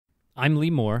I'm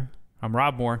Lee Moore. I'm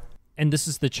Rob Moore. And this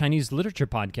is the Chinese Literature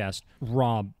Podcast.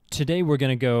 Rob, today we're going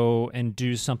to go and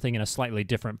do something in a slightly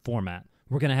different format.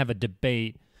 We're going to have a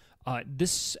debate.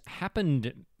 This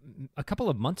happened a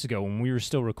couple of months ago when we were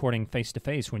still recording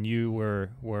face-to-face, when you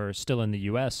were still in the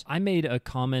U.S. I made a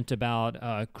comment about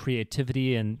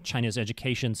creativity in China's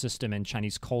education system and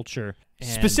Chinese culture. And,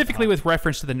 specifically with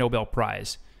reference to the Nobel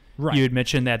Prize. Right. You had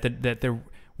mentioned that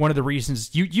one of the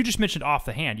reasons, you just mentioned off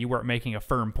the hand, you weren't making a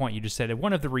firm point. You just said that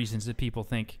one of the reasons that people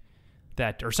think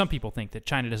that, or some people think that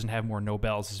China doesn't have more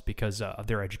Nobels is because of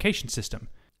their education system.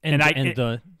 And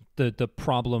the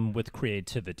problem with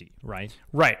creativity, right?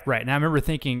 Right. And I remember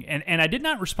thinking, and I did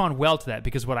not respond well to that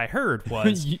because what I heard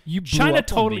was you blew China up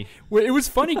on totally. me. Well, it was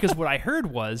funny because what I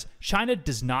heard was China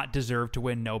does not deserve to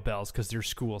win Nobels because their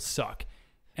schools suck.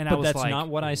 And I But was that's like, not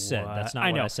what I said. what? That's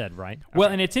not what I said, right? Well,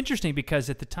 Okay. and it's interesting because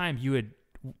at the time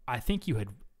I think you had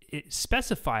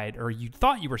specified, or you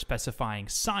thought you were specifying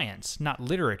science, not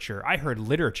literature. I heard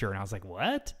literature, and I was like,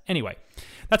 what? Anyway,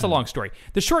 that's a long story.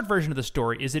 The short version of the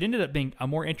story is it ended up being a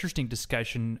more interesting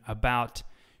discussion about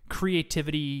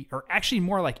creativity, or actually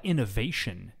more like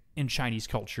innovation in Chinese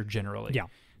culture generally. Yeah.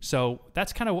 So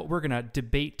that's kind of what we're going to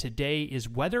debate today, is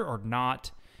whether or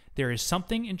not there is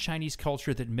something in Chinese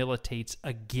culture that militates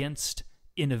against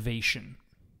innovation.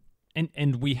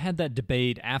 And we had that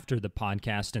debate after the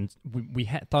podcast, and we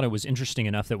thought it was interesting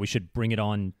enough that we should bring it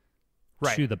on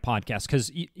to the podcast, because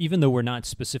even though we're not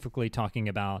specifically talking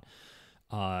about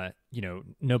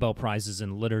Nobel Prizes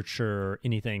in literature or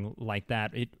anything like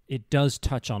that, it does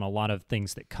touch on a lot of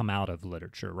things that come out of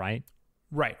literature, right?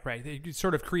 Right. It's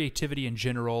sort of creativity in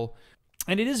general.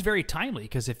 And it is very timely,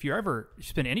 because if you ever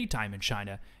spend any time in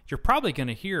China, you're probably going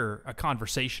to hear a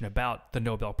conversation about the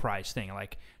Nobel Prize thing.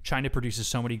 Like, China produces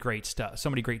so many great stuff,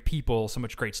 so many great people, so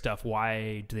much great stuff.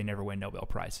 Why do they never win Nobel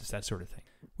Prizes? That sort of thing.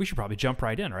 We should probably jump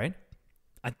right in, right?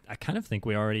 I kind of think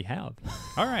we already have.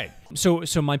 All right. So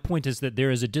my point is that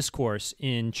there is a discourse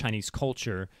in Chinese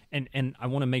culture, and I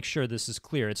want to make sure this is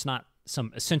clear. It's not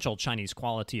some essential Chinese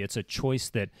quality. It's a choice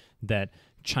that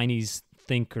Chinese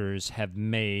thinkers have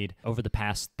made over the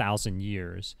past 1,000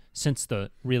 years, since the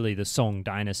Song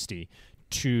dynasty,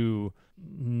 to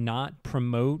not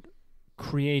promote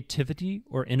creativity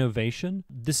or innovation.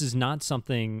 This is not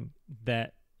something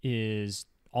that is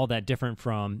all that different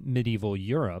from medieval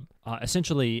Europe.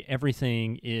 Essentially,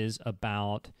 everything is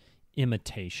about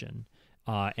imitation.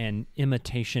 And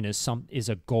imitation is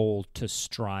a goal to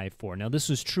strive for. Now, this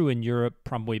was true in Europe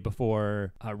probably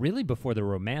before the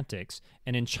Romantics.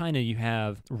 And in China, you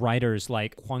have writers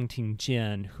like Huang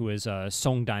Tingjian, who is a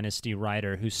Song Dynasty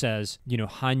writer, who says,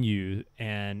 Hanyu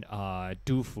and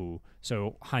Dufu.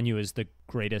 So Hanyu is the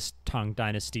greatest Tang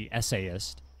Dynasty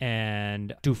essayist,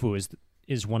 and Dufu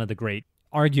is one of the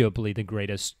arguably the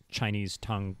greatest Chinese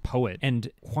Tang poet. And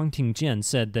Huang Tingjian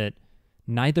said that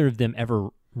neither of them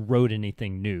ever wrote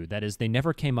anything new. That is, they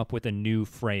never came up with a new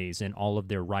phrase in all of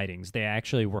their writings. They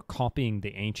actually were copying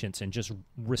the ancients and just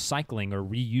recycling or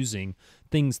reusing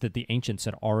things that the ancients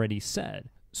had already said.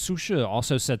 Su Shi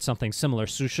also said something similar.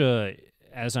 Su Shi,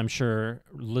 as I'm sure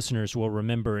listeners will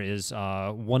remember, is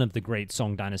one of the great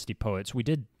Song Dynasty poets.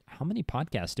 How many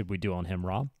podcasts did we do on him,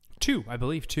 Rob? 2, I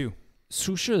believe 2.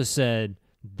 Su Shi said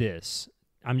this.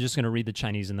 I'm just going to read the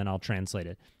Chinese and then I'll translate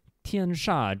it. 天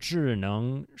下智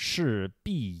能是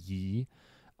必夷.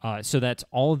 So that's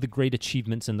all of the great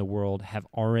achievements in the world have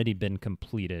already been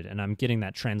completed. And I'm getting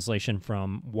that translation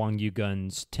from Wang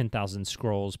Yugun's 10,000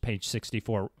 Scrolls, page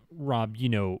 64. Rob, you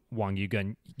know Wang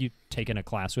Yugun. You've taken a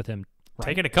class with him, right?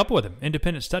 Taken a couple with him.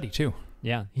 Independent study, too.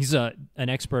 Yeah, he's an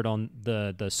expert on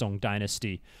the Song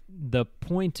Dynasty. The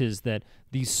point is that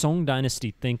these Song Dynasty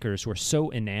thinkers were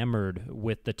so enamored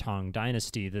with the Tang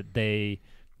Dynasty that they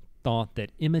thought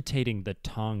that imitating the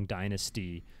Tang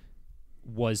Dynasty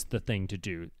was the thing to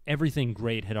do. Everything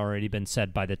great had already been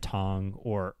said by the Tang,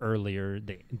 or earlier,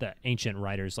 the ancient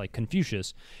writers like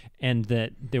Confucius, and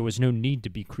that there was no need to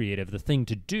be creative. The thing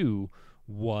to do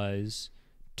was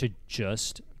to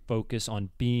just focus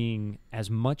on being as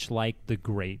much like the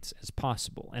greats as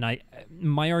possible. And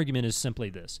my argument is simply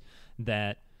this,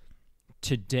 that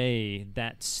today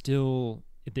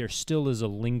there still is a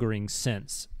lingering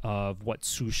sense of what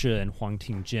Su Shi and Huang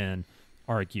Tingjian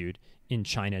argued in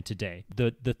China today.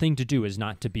 The thing to do is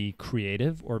not to be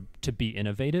creative or to be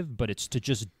innovative, but it's to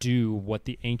just do what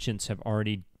the ancients have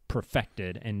already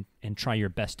perfected and try your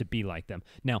best to be like them.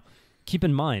 Now, keep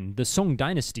in mind, the Song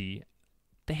Dynasty,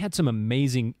 they had some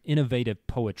amazing, innovative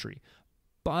poetry,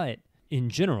 but in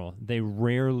general, they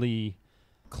rarely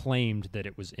claimed that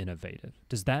it was innovative.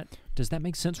 Does that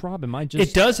make sense, Rob? Am I just...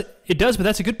 It does, but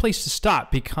that's a good place to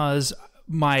stop, because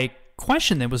my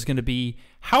question then was going to be,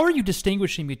 how are you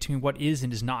distinguishing between what is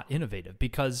and is not innovative?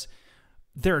 Because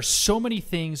there are so many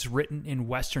things written in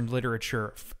Western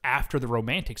literature after the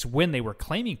Romantics when they were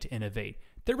claiming to innovate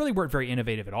that really weren't very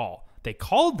innovative at all. They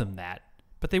called them that,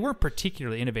 but they weren't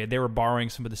particularly innovative. They were borrowing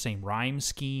some of the same rhyme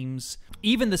schemes.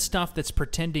 Even the stuff that's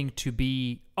pretending to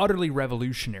be utterly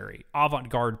revolutionary,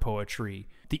 avant-garde poetry,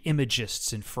 the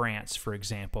Imagists in France, for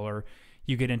example, or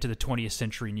you get into the 20th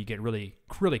century and you get really,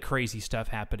 really crazy stuff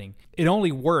happening. It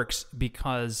only works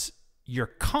because you're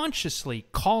consciously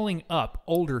calling up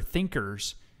older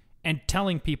thinkers and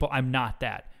telling people, I'm not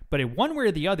that. But in one way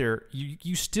or the other,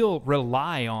 you still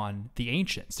rely on the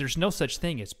ancients. There's no such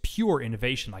thing as pure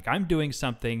innovation. Like, I'm doing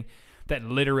something that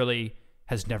literally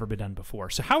has never been done before.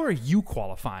 So how are you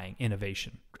qualifying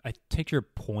innovation? I take your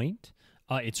point.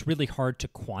 It's really hard to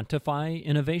quantify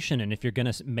innovation. And if you're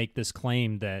going to make this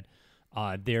claim that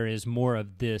there is more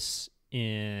of this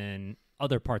in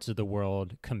other parts of the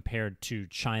world compared to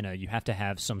China, you have to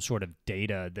have some sort of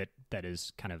data that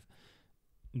is kind of,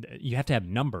 you have to have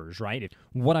numbers, right?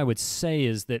 What I would say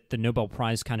is that the Nobel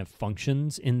Prize kind of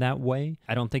functions in that way.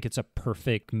 I don't think it's a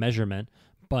perfect measurement,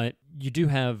 but you do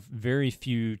have very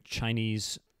few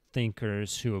Chinese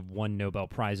thinkers who have won Nobel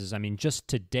Prizes. I mean, just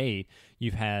to date,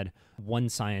 you've had one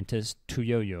scientist, Tu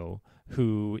Youyou,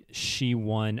 who she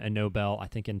won a Nobel, I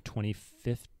think in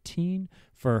 2015,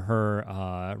 for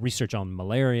her research on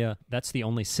malaria. That's the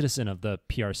only citizen of the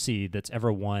PRC that's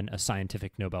ever won a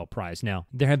scientific Nobel Prize. Now,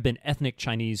 there have been ethnic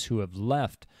Chinese who have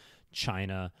left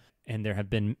China, and there have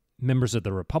been members of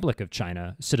the Republic of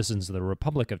China, citizens of the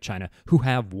Republic of China, who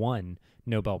have won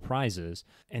Nobel Prizes.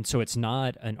 And so it's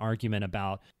not an argument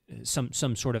about some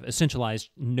sort of essentialized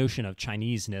notion of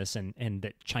Chineseness and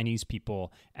that Chinese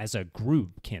people as a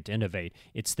group can't innovate.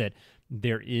 It's that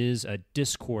there is a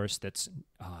discourse that's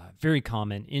very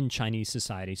common in Chinese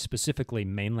society, specifically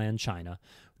mainland China,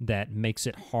 that makes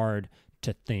it hard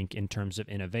to think in terms of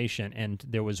innovation. And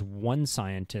there was one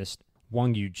scientist,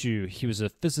 Wang Yuzhu. He was a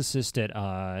physicist at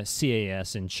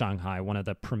CAS in Shanghai, one of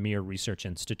the premier research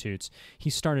institutes. He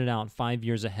started out 5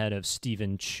 years ahead of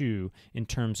Stephen Chu in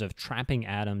terms of trapping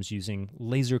atoms using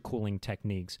laser cooling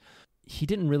techniques. He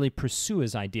didn't really pursue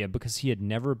his idea because he had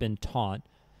never been taught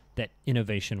that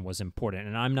innovation was important.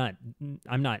 And I'm not,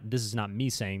 this is not me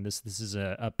saying this. This is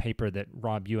a paper that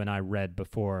Rob, you and I read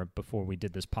before we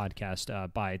did this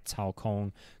podcast by Cao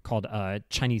Kong called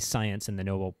Chinese Science and the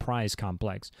Nobel Prize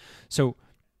Complex. So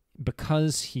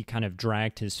because he kind of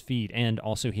dragged his feet and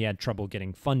also he had trouble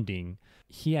getting funding,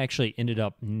 he actually ended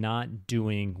up not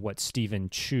doing what Stephen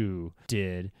Chu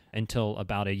did until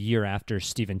about a year after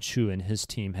Stephen Chu and his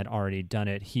team had already done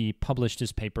it. He published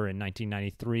his paper in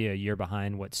 1993, a year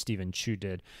behind what Stephen Chu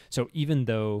did. So even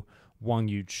though Wang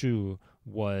Yuzhu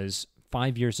was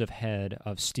 5 years ahead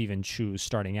of Stephen Chu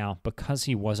starting out, because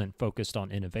he wasn't focused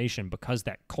on innovation, because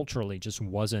that culturally just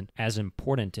wasn't as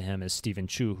important to him as Stephen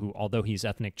Chu, who, although he's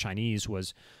ethnic Chinese,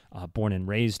 was born and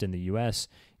raised in the U.S.,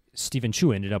 Stephen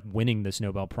Chu ended up winning this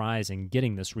Nobel Prize and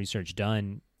getting this research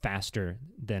done faster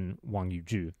than Wang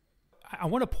Yuzhu. I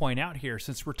want to point out here,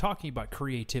 since we're talking about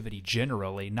creativity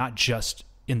generally, not just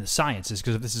in the sciences,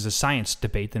 because if this is a science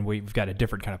debate, then we've got a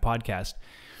different kind of podcast.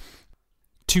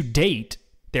 To date,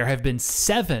 there have been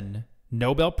 7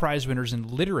 Nobel Prize winners in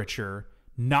literature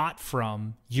not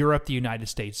from Europe, the United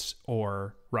States,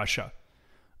 or Russia.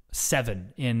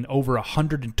 7 in over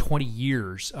 120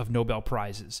 years of Nobel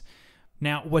Prizes.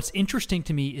 Now, what's interesting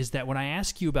to me is that when I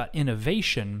ask you about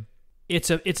innovation, it's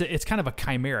kind of a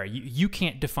chimera. You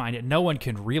can't define it. No one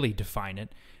can really define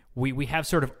it. We have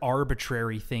sort of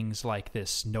arbitrary things like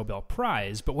this Nobel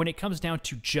Prize, but when it comes down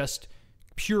to just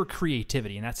pure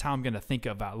creativity, and that's how I'm going to think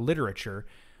about literature,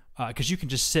 because you can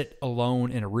just sit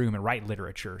alone in a room and write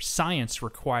literature. Science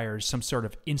requires some sort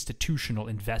of institutional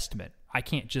investment. I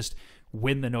can't just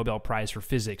win the Nobel Prize for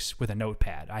physics with a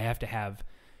notepad. I have to have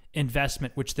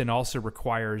investment, which then also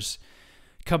requires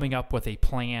coming up with a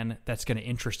plan that's going to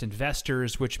interest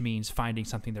investors, which means finding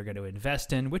something they're going to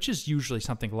invest in, which is usually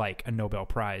something like a Nobel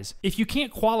Prize. If you can't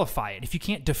qualify it, if you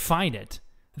can't define it,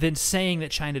 then saying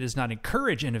that China does not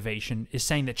encourage innovation is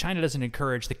saying that China doesn't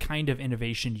encourage the kind of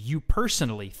innovation you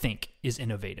personally think is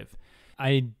innovative.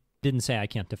 I didn't say I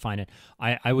can't define it.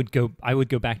 I would go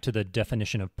back to the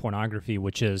definition of pornography,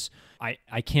 which is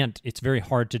I can't, it's very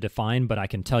hard to define, but I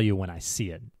can tell you when I see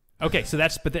it. Okay, so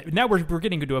now we're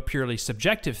getting into a purely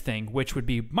subjective thing, which would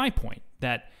be my point,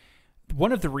 that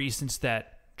one of the reasons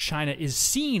that China is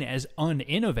seen as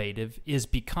uninnovative is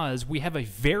because we have a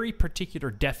very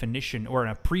particular definition or an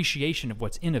appreciation of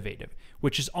what's innovative,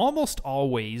 which is almost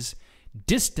always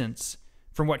distance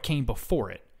from what came before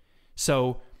it.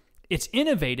 So it's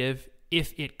innovative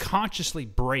if it consciously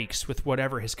breaks with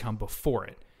whatever has come before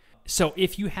it. So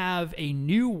if you have a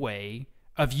new way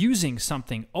of using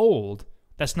something old,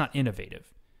 that's not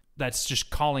innovative. That's just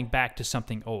calling back to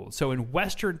something old. So in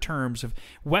Western terms of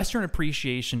Western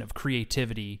appreciation of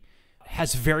creativity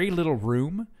has very little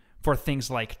room for things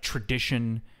like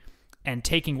tradition and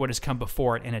taking what has come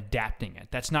before it and adapting it.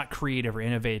 That's not creative or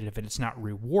innovative, and it's not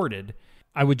rewarded.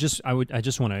 I just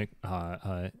want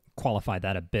to qualify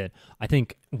that a bit. I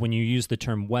think when you use the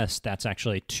term West, that's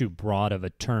actually too broad of a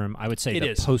term. I would say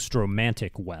the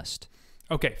post-romantic West.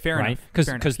 Okay, fair enough.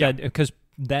 Because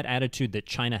that attitude that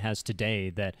China has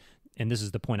today, and this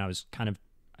is the point I was kind of,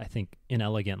 I think,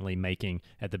 inelegantly making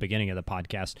at the beginning of the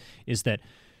podcast, is that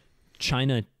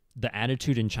the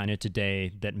attitude in China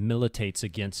today that militates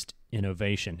against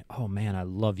innovation. Oh man, I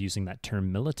love using that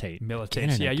term, militate.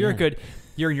 Militates. Yeah, you're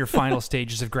in your final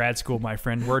stages of grad school, my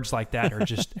friend. Words like that are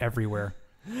just everywhere.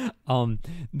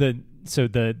 The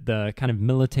kind of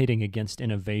militating against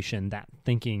innovation, that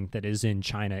thinking that is in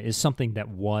China, is something that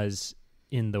was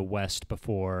in the West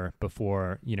before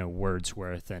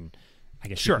Wordsworth and I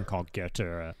guess you can call Goethe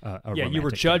a you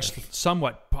were judged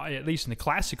somewhat, at least in the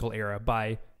classical era,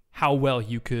 by how well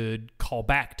you could call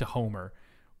back to Homer.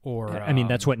 Or I mean,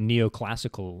 that's what the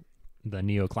neoclassical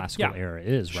era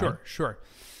is, right? Sure.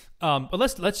 But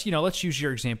let's use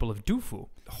your example of Du Fu.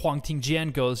 Huang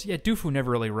Tingjian goes, Du Fu never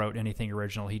really wrote anything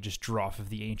original. He just drew off of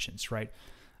the ancients, right?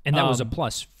 And that was a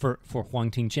plus for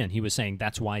Huang Tingjian. He was saying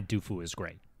that's why Du Fu is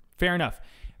great. Fair enough.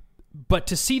 But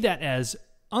to see that as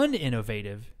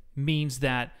uninnovative means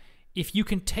that if you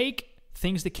can take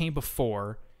things that came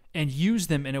before and use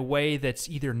them in a way that's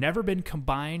either never been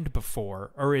combined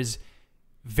before or is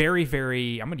very,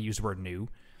 very, I'm going to use the word new,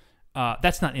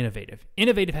 that's not innovative.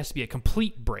 Innovative has to be a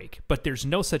complete break, but there's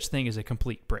no such thing as a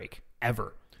complete break,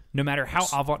 ever. No matter how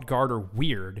avant-garde or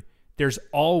weird, there's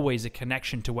always a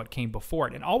connection to what came before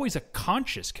it, and always a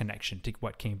conscious connection to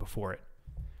what came before it.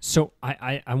 So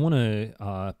I want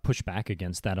to push back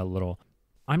against that a little.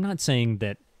 I'm not saying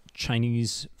that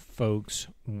Chinese folks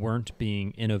weren't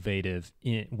being innovative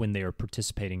when they were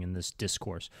participating in this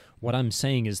discourse. What I'm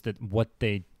saying is that what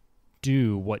they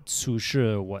do, what Su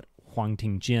Shi, what Huang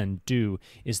Tingjian do,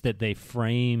 is that they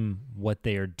frame what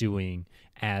they are doing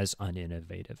as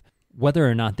uninnovative. Whether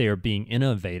or not they are being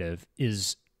innovative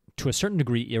is, to a certain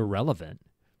degree, irrelevant.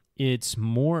 It's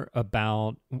more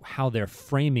about how they're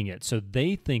framing it. So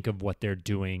they think of what they're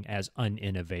doing as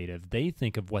uninnovative. They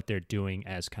think of what they're doing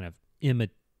as kind of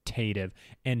imitative.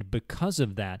 And because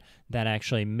of that, that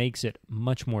actually makes it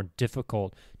much more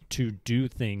difficult to do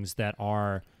things that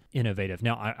are innovative.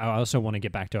 Now, I also want to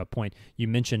get back to a point. You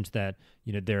mentioned that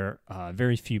there are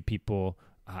very few people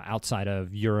outside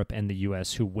of Europe and the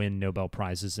U.S. who win Nobel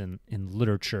Prizes in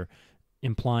literature,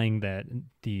 implying that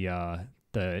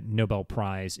the Nobel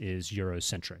Prize is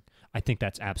Eurocentric. I think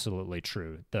that's absolutely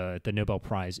true. The Nobel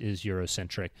Prize is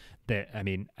Eurocentric.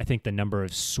 I think the number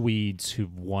of Swedes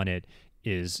who've won it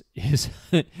is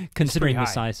considering the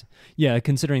size. Yeah,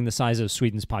 considering the size of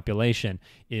Sweden's population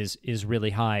is really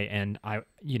high, and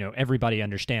everybody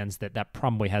understands that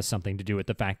probably has something to do with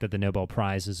the fact that the Nobel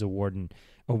Prize is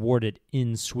awarded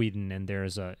in Sweden, and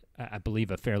there's I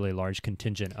believe a fairly large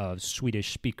contingent of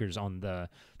Swedish speakers on the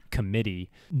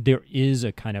committee. There is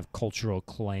a kind of cultural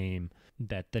claim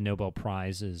that the Nobel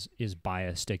Prize is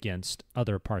biased against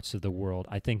other parts of the world.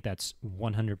 I think that's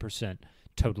 100%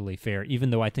 totally fair, even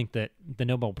though I think that the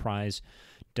Nobel Prize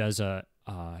does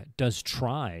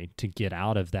try to get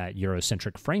out of that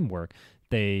Eurocentric framework.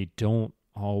 They don't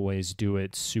always do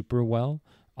it super well.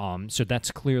 So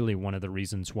that's clearly one of the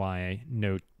reasons why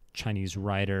no Chinese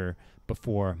writer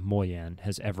before Mo Yan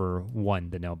has ever won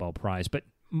the Nobel Prize. But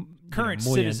current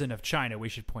citizen of China, we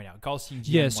should point out, Gao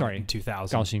Xingjian won in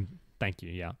 2000. Gao Xing, thank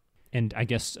you, yeah. And I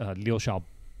guess Liu Xiaobo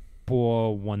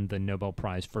won the Nobel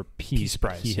Prize for Peace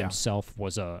Prize, he himself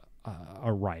was a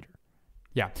writer.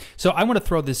 Yeah. So I want to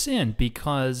throw this in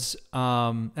because,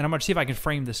 and I'm going to see if I can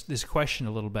frame this question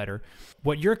a little better.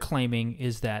 What you're claiming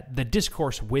is that the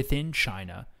discourse within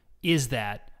China is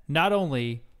that not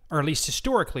only, or at least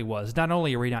historically was, not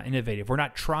only are we not innovative, we're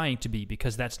not trying to be,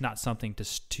 because that's not something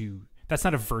to that's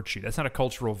not a virtue. That's not a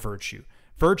cultural virtue.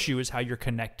 Virtue is how you're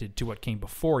connected to what came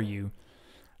before you,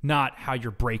 not how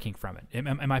you're breaking from it.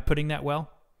 Am I putting that well?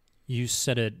 You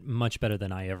said it much better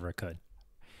than I ever could.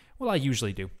 Well, I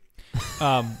usually do.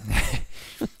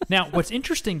 Now, what's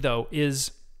interesting, though,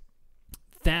 is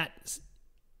that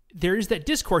there is that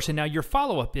discourse, and now your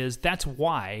follow-up is that's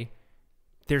why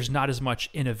there's not as much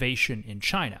innovation in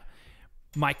China.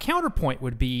 My counterpoint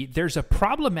would be there's a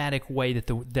problematic way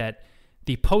that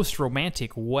the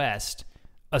post-romantic West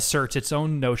asserts its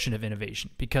own notion of innovation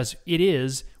because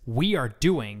we are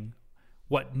doing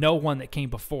what no one that came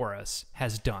before us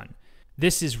has done.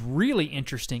 This is really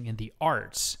interesting in the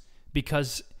arts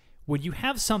because when you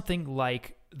have something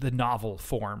like the novel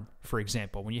form, for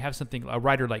example, when you have a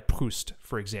writer like Proust,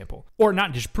 for example, or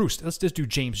not just Proust, let's just do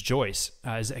James Joyce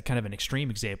as a kind of an extreme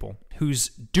example, who's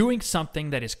doing something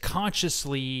that is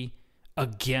consciously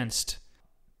against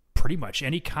pretty much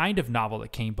any kind of novel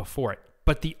that came before it.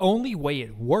 But the only way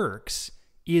it works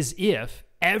is if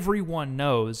everyone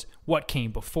knows what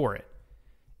came before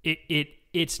it.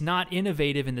 It's not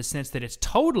innovative in the sense that it's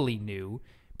totally new,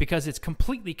 because it's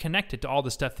completely connected to all the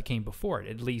stuff that came before it,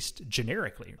 at least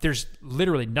generically. There's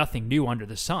literally nothing new under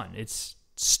the sun. It's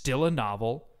still a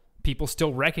novel. People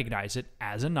still recognize it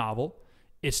as a novel.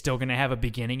 It's still going to have a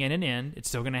beginning and an end. It's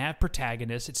still going to have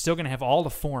protagonists. It's still going to have all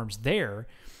the forms there.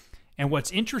 And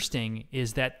what's interesting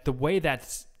is that the way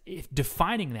that's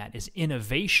defining that as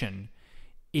innovation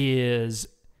is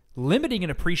limiting an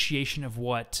appreciation of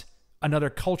what another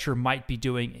culture might be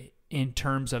doing in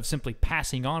terms of simply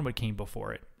passing on what came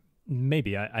before it.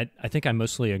 Maybe. I think I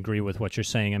mostly agree with what you're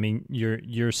saying. I mean,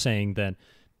 you're saying that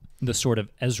the sort of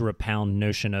Ezra Pound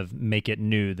notion of make it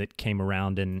new that came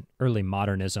around in early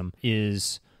modernism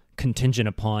is contingent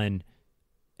upon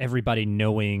everybody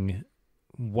knowing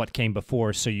what came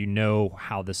before, so you know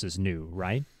how this is new,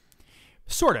 right?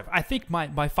 Sort of. I think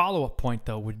my follow-up point,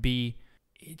 though, would be,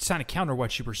 it's kind of counter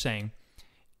what you were saying.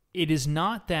 It is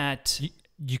not that...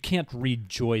 You can't read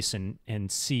Joyce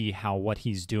and see how what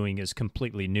he's doing is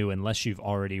completely new unless you've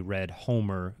already read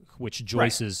Homer, which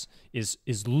Joyce is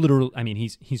literally, I mean,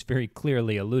 he's very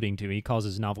clearly alluding to. He calls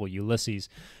his novel Ulysses.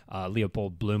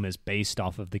 Leopold Bloom is based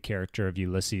off of the character of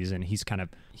Ulysses, and he's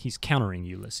countering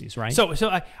Ulysses, right? So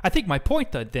I think my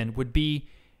point then would be,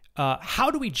 how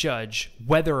do we judge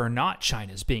whether or not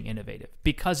China's being innovative?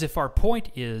 Because if our point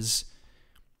is,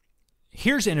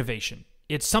 here's innovation,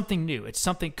 it's something new. It's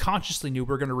something consciously new.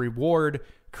 We're going to reward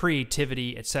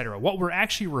creativity, etc. What we're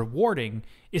actually rewarding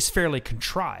is fairly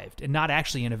contrived and not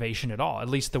actually innovation at all, at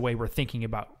least the way we're thinking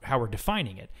about how we're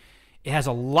defining it. It has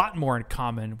a lot more in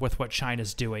common with what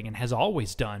China's doing and has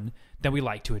always done than we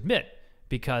like to admit,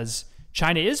 because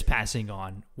China is passing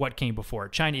on what came before.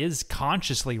 China is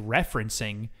consciously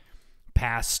referencing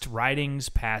past writings,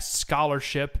 past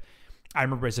scholarship. I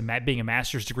remember being a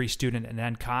master's degree student at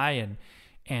Nankai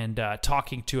and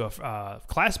talking to a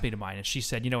classmate of mine, and she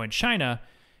said, in China,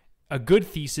 a good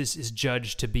thesis is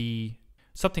judged to be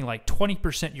something like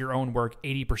 20% your own work,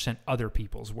 80% other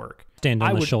people's work. Stand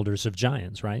on the shoulders of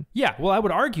giants, right? Yeah, well, I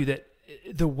would argue that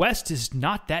the West is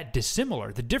not that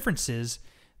dissimilar. The difference is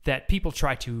that people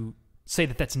try to say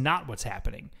that that's not what's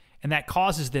happening, and that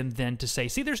causes them then to say,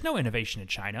 see, there's no innovation in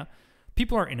China.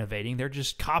 People aren't innovating. They're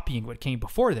just copying what came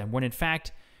before them, when in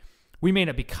fact... we may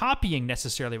not be copying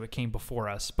necessarily what came before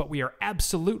us, but we are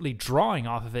absolutely drawing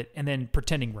off of it and then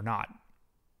pretending we're not.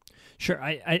 Sure.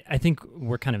 I think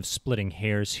we're kind of splitting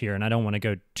hairs here, and I don't want to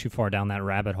go too far down that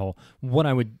rabbit hole. What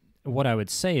I would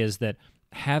say is that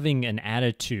having an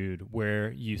attitude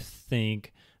where you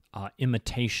think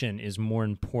imitation is more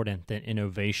important than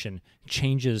innovation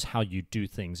changes how you do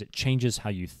things. It changes how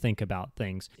you think about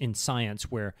things. In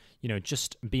science, where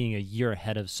just being a year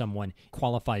ahead of someone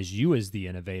qualifies you as the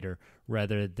innovator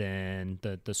rather than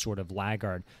the sort of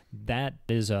laggard, that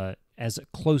is as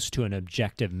close to an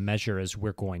objective measure as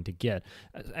we're going to get.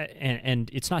 And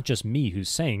it's not just me who's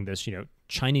saying this.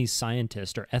 Chinese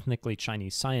scientists or ethnically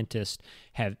Chinese scientists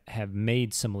have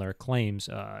made similar claims.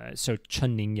 So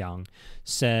Chen Ningyang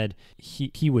said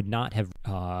he would not have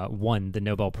won the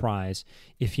Nobel Prize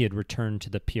if he had returned to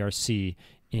the PRC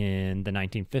in the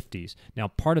 1950s. Now,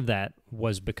 part of that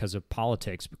was because of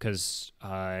politics, because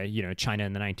China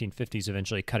in the 1950s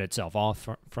eventually cut itself off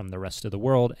from the rest of the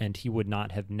world, and he would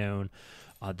not have known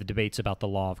the debates about the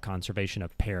law of conservation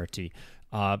of parity.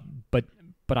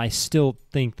 But I still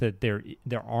think that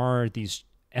there are these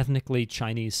ethnically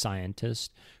Chinese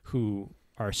scientists who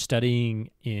are studying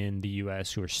in the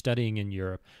U.S., who are studying in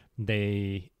Europe.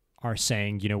 They are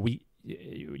saying,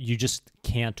 you just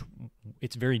can't.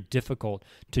 It's very difficult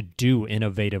to do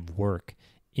innovative work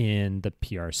in the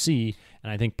PRC,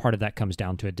 and I think part of that comes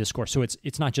down to a discourse. So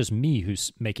it's not just me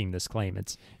who's making this claim.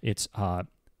 It's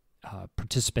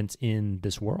participants in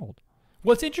this world.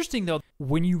 Well, it's interesting, though,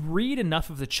 when you read enough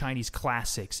of the Chinese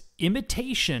classics,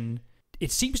 imitation,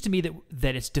 it seems to me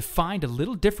that it's defined a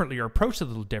little differently or approached a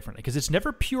little differently, because it's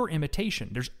never pure imitation.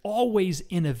 There's always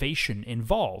innovation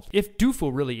involved. If Du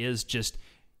Fu really is just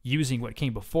using what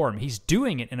came before him, he's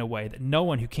doing it in a way that no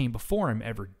one who came before him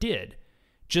ever did,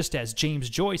 just as James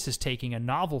Joyce is taking a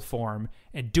novel form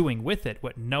and doing with it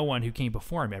what no one who came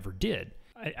before him ever did.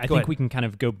 I think we can kind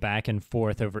of go back and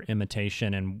forth over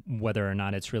imitation and whether or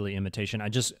not it's really imitation.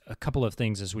 A couple of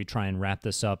things as we try and wrap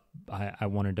this up, I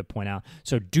wanted to point out.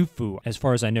 So Du Fu, as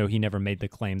far as I know, he never made the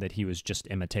claim that he was just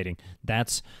imitating.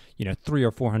 That's, 300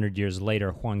 or 400 years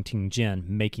later, Huang Tingjian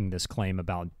making this claim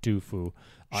about Du Fu.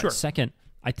 Sure. Second,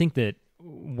 I think that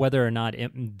whether or not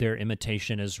their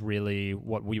imitation is really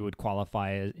what we would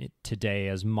qualify today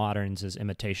as moderns as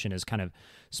imitation is kind of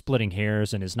splitting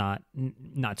hairs and is not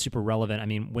super relevant. I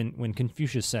mean, when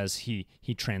Confucius says he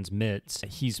transmits,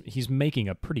 he's making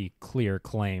a pretty clear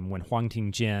claim. When Huang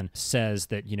Tingjian says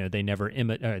that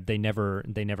they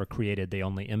never created, they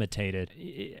only imitated,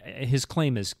 his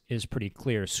claim is pretty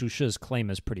clear. Su Shi's claim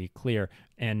is pretty clear.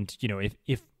 And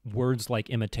if words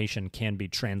like imitation can be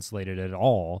translated at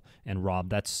all, and Rob,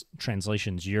 that's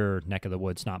translation's your neck of the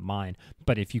woods, not mine.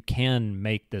 But if you can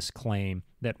make this claim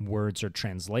that words are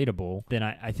translatable, then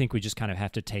I think we just kind of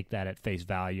have to take that at face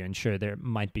value. And sure, there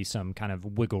might be some kind of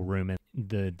wiggle room in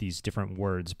these different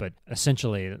words, but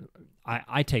essentially,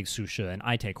 I take Su Shi and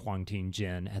I take Huang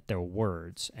Tingjian at their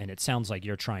words, and it sounds like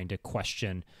you're trying to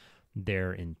question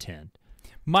their intent.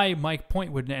 My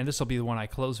point would, and this will be the one I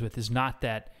close with, is not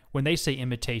that when they say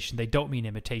imitation, they don't mean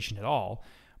imitation at all.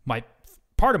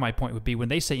 Part of my point would be when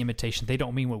they say imitation, they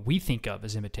don't mean what we think of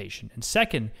as imitation. And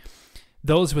second,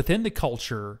 those within the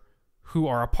culture who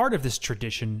are a part of this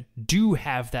tradition do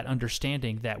have that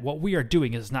understanding that what we are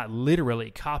doing is not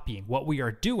literally copying. What we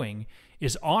are doing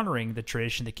is honoring the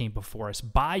tradition that came before us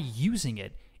by using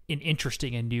it in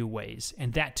interesting and new ways.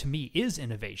 And that, to me, is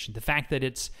innovation. The fact that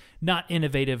it's not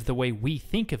innovative the way we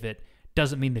think of it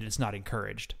doesn't mean that it's not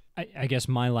encouraged. I guess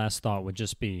my last thought would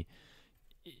just be,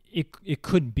 it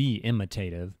could be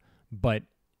imitative, but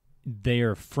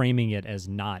they're framing it as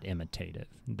not imitative.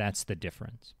 That's the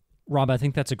difference. Rob, I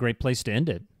think that's a great place to end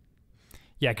it.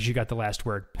 Yeah, because you got the last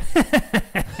word.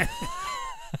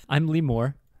 I'm Lee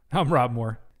Moore. I'm Rob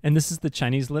Moore. And this is the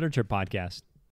Chinese Literature Podcast.